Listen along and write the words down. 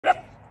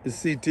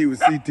It's CT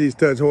with CT's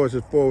Touch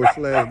Horses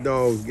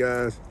 /dogs,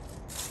 guys.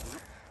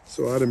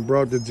 So I done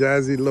brought the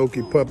Jazzy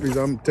Loki puppies.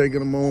 I'm taking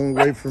them on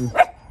away from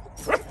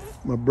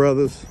my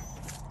brothers.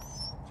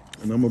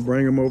 And I'm gonna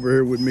bring them over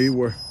here with me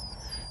where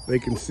they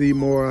can see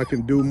more, I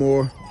can do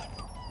more.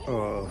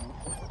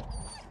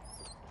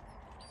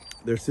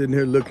 They're sitting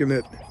here looking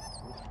at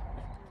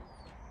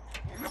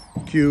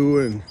Q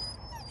and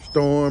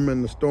Storm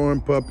and the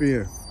Storm puppy,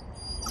 and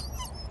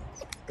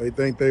they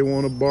think they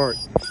want to bark.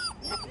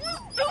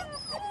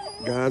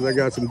 Guys, I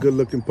got some good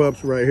looking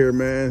pups right here,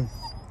 man.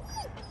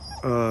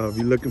 If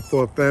you're looking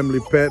for a family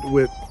pet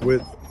with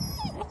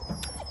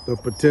the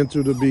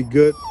potential to be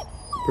good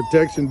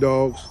protection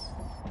dogs,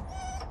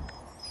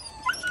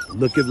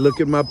 look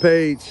at my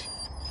page.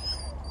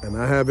 And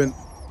I haven't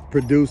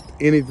produced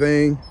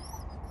anything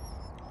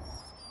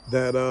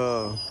that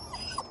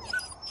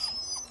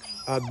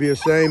I'd be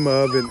ashamed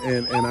of,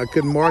 and I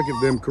couldn't market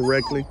them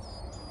correctly.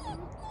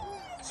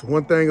 So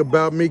one thing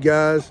about me,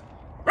 guys, is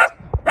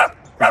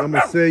I'm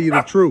gonna tell you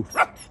the truth.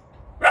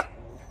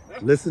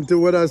 Listen to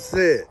what I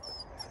said.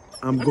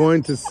 I'm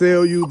going to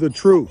sell you the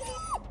truth.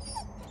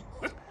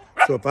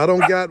 So if I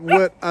don't got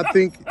what I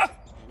think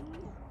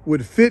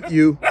would fit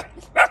you,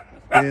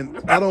 then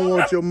I don't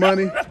want your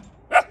money,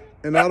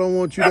 and I don't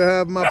want you to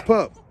have my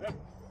pup.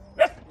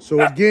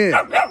 So again,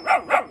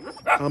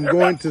 I'm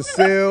going to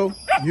sell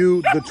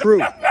you the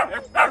truth.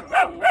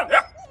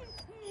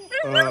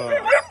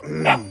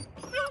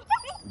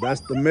 That's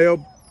the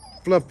male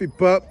fluffy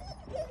pup.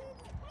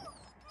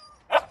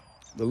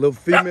 The little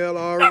female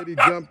already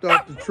jumped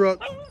off the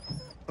truck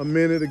a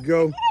minute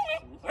ago.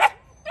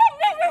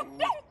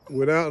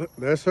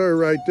 That's her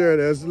right there.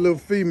 That's the little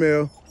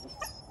female.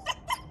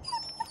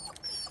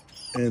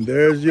 And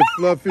there's your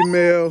fluffy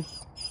male.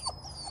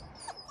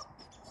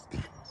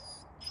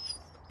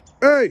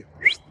 Hey!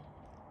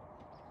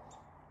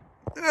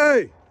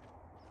 Hey!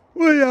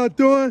 What y'all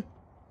doing?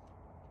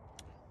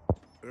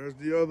 There's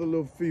the other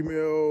little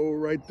female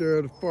right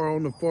there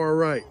on the far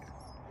right.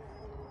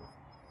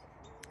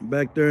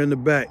 Back there in the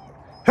back.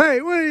 Hey,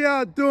 what are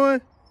y'all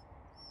doing?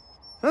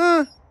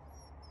 Huh?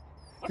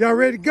 Y'all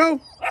ready to go?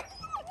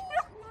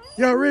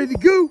 Y'all ready to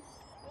go?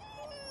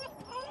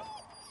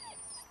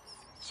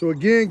 So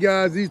again,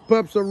 guys, these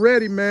pups are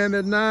ready, man.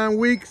 They're 9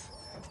 weeks.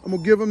 I'm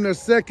gonna give them their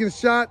second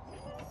shot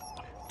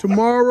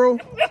tomorrow.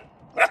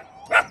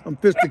 I'm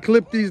fixing to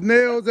clip these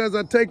nails as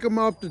I take them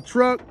off the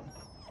truck.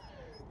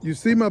 You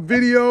see my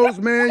videos,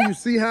 man. You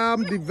see how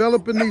I'm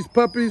developing these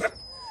puppies.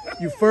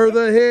 You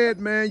further ahead,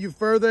 man. You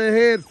further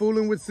ahead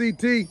fooling with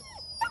CT.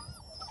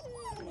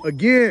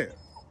 Again,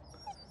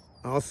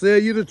 I'll sell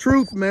you the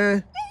truth,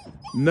 man.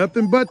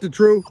 Nothing but the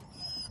truth.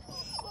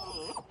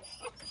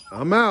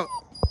 I'm out.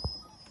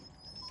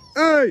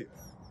 Hey!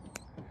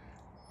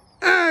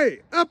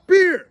 Hey! Up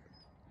here!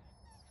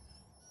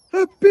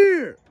 Up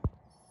here!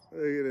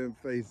 Look at them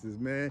faces,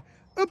 man.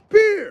 Up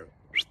here!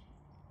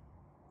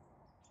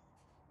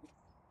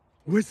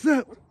 What's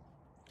up?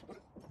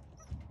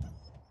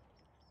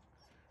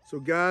 So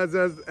guys,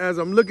 as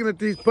I'm looking at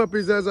these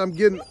puppies, as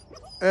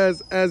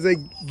they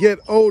get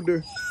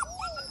older,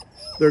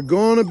 they're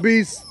gonna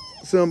be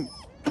some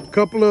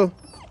couple of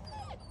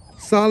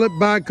solid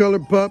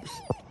bicolored pups,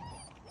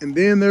 and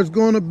then there's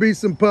gonna be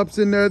some pups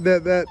in there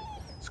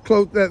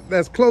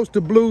that's close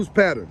to Blue's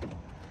pattern.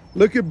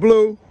 Look at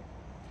Blue,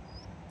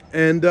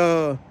 and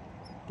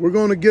we're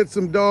gonna get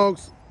some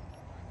dogs.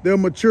 They'll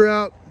mature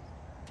out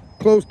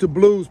close to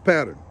Blue's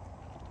pattern.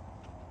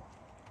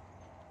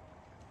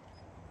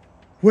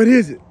 What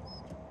is it?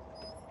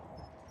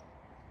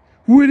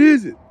 What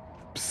is it?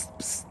 Psst,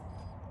 psst.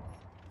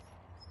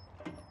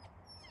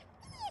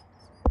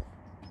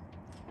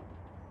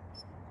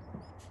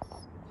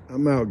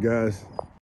 I'm out, guys.